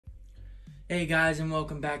Hey guys, and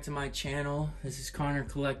welcome back to my channel. This is Connor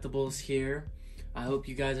Collectibles here. I hope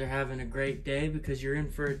you guys are having a great day because you're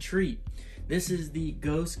in for a treat. This is the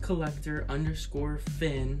Ghost Collector _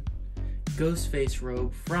 Finn Ghostface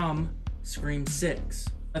robe from Scream 6.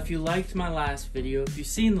 If you liked my last video, if you've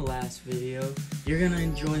seen the last video, you're gonna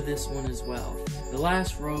enjoy this one as well. The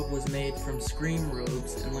last robe was made from Scream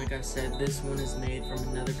robes, and like I said, this one is made from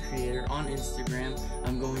another creator on Instagram.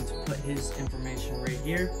 I'm going to put his information right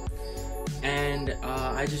here. And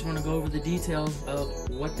I just want to go over the details of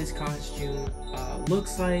what this costume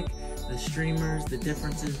looks like, the streamers, the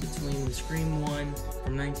differences between the Scream one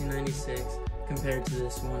from 1996 compared to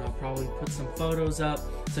this one. I'll probably put some photos up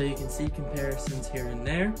so you can see comparisons here and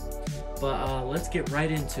there. But let's get right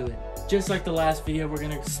into it. Just like the last video, we're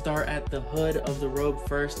going to start at the hood of the robe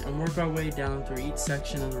first and work our way down through each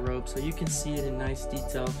section of the robe so you can see it in nice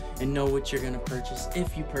detail and know what you're going to purchase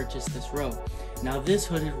if you purchase this robe. Now this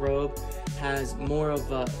hooded robe has more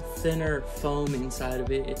of a thinner foam inside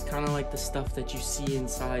of it. It's kind of like the stuff that you see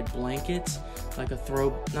inside blankets, like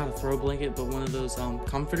not a throw blanket, but one of those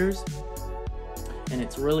comforters. And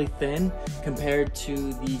it's really thin compared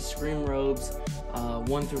to the Scream robes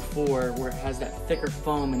 1 through 4, where it has that thicker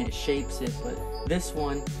foam and it shapes it. But this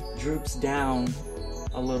one droops down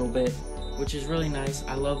a little bit, which is really nice.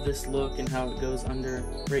 I love this look and how it goes under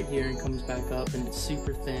right here and comes back up, and it's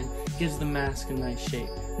super thin. Gives the mask a nice shape.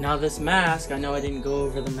 Now this mask, I know I didn't go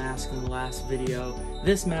over the mask in the last video.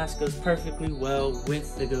 This mask goes perfectly well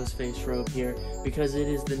with the Ghostface robe here because it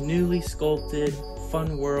is the newly sculpted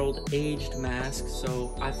Fun World aged mask,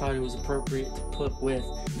 so I thought it was appropriate to put with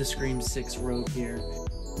the Scream 6 robe here.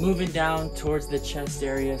 Moving down towards the chest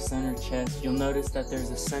area, center chest, you'll notice that there's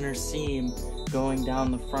a center seam going down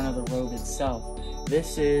the front of the robe itself.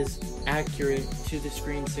 This is accurate to the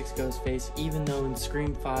Scream 6 Ghostface, even though in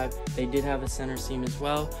Scream 5 they did have a center seam as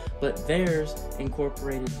well, but theirs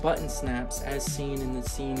incorporated button snaps as seen in the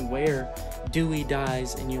scene where Dewey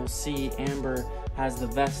dies, and you'll see Amber has the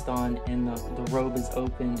vest on and the robe is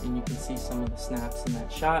open, and you can see some of the snaps in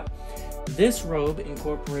that shot. This robe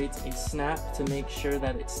incorporates a snap to make sure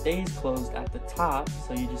that it stays closed at the top,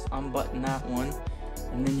 so you just unbutton that one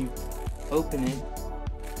and then you open it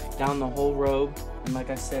down the whole robe, and like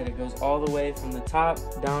I said, it goes all the way from the top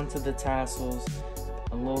down to the tassels,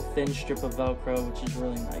 a little thin strip of Velcro, which is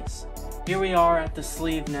really nice. Here we are at the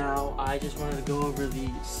sleeve now. I just wanted to go over the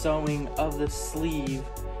sewing of the sleeve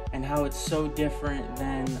and how it's so different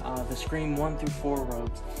than the Scream 1 through 4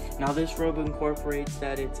 robes. Now this robe incorporates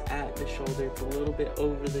that it's at the shoulder, it's a little bit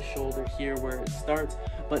over the shoulder here where it starts,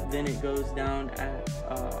 but then it goes down at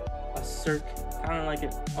a circle, kind of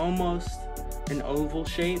like almost an oval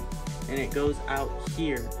shape, and it goes out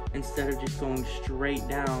here instead of just going straight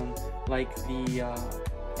down like the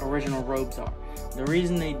original robes are. The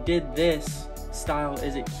reason they did this style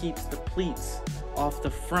is it keeps the pleats off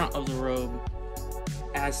the front of the robe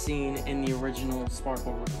as seen in the original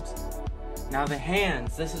sparkle robes. Now the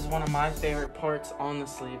hands, this is one of my favorite parts on the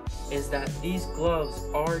sleeve, is that these gloves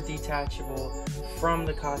are detachable from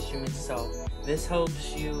the costume itself. This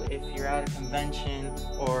helps you if you're at a convention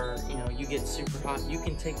or you get super hot, you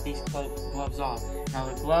can take these gloves off.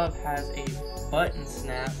 Now the glove has a button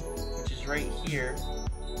snap, which is right here,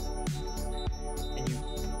 and you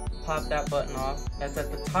pop that button off. That's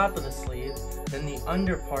at the top of the sleeve. Then the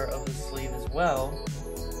under part of the sleeve as well,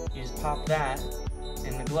 you just pop that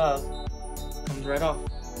and the glove comes right off.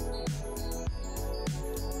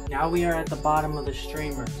 Now we are at the bottom of the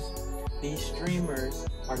streamers. These streamers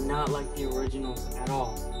are not like the originals at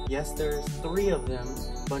all. Yes, there's 3 of them,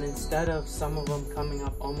 but instead of some of them coming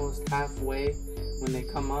up almost halfway, when they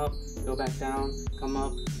come up, go back down, come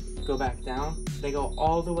up, go back down, they go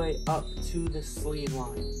all the way up to the sleeve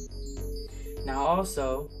line. Now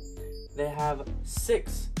also, they have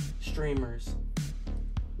 6 streamers.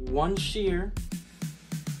 1 sheer,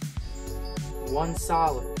 1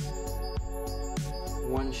 solid,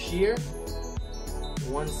 1 sheer,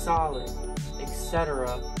 1 solid,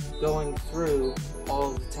 etc., going through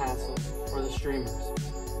all of the tassels or the streamers.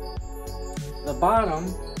 The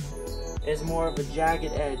bottom is more of a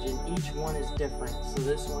jagged edge, and each one is different. So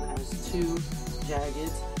this one has 2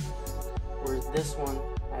 jagged, whereas this one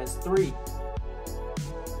has 3.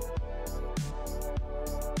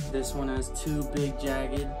 This one has 2 big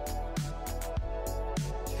jagged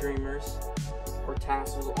streamers or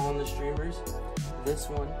tassels on the streamers. This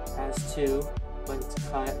one has 2, but it's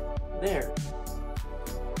cut there.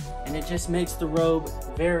 And it just makes the robe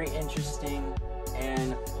very interesting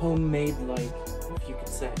and homemade-like, if you could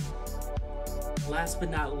say. last but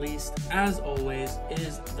not least, as always,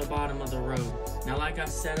 is the bottom of the robe. Now, like I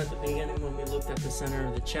said at the beginning when we looked at the center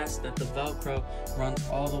of the chest, that the Velcro runs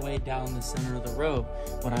all the way down the center of the robe.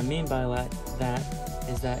 What I mean by that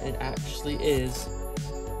is that it actually is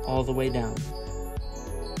all the way down.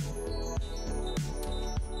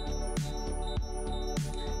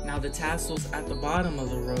 Now, the tassels at the bottom of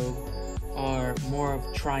the robe are more of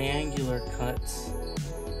triangular cuts,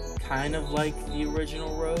 kind of like the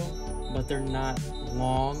original robe, but they're not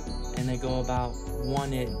long, and they go about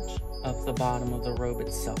 1 inch up the bottom of the robe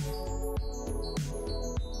itself.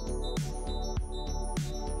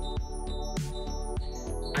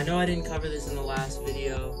 I know I didn't cover this in the last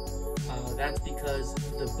video. That's because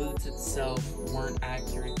the boots itself weren't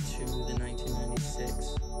accurate to the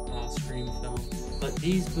 1996 Scream film, but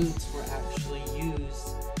these boots were actually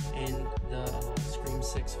used in the Scream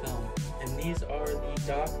 6 film. And these are the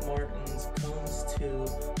Doc Martens Cones 2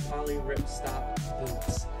 Poly Ripstop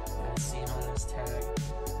boots as seen on this tag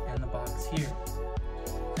and the box here.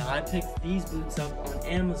 Now, I picked these boots up on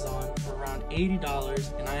Amazon for around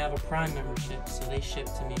 $80, and I have a Prime membership, so they ship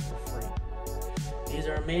to me for free. These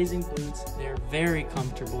are amazing boots. They're very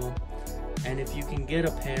comfortable, and if you can get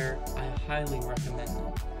a pair, I highly recommend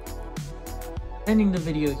them. Ending the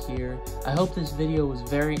video here, I hope this video was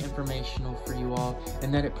very informational for you all,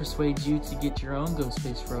 and that it persuades you to get your own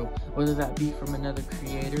Ghostface robe, whether that be from another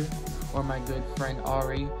creator or my good friend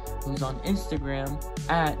Ari, who's on Instagram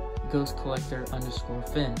at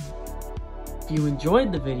ghostcollector_Finn. If you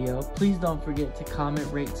enjoyed the video, please don't forget to comment,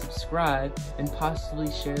 rate, subscribe, and possibly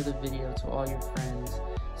share the video to all your friends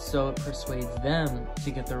so it persuades them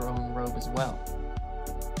to get their own robe as well.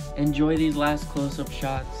 Enjoy these last close-up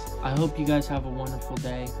shots. I hope you guys have a wonderful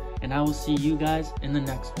day, and I will see you guys in the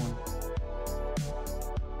next one.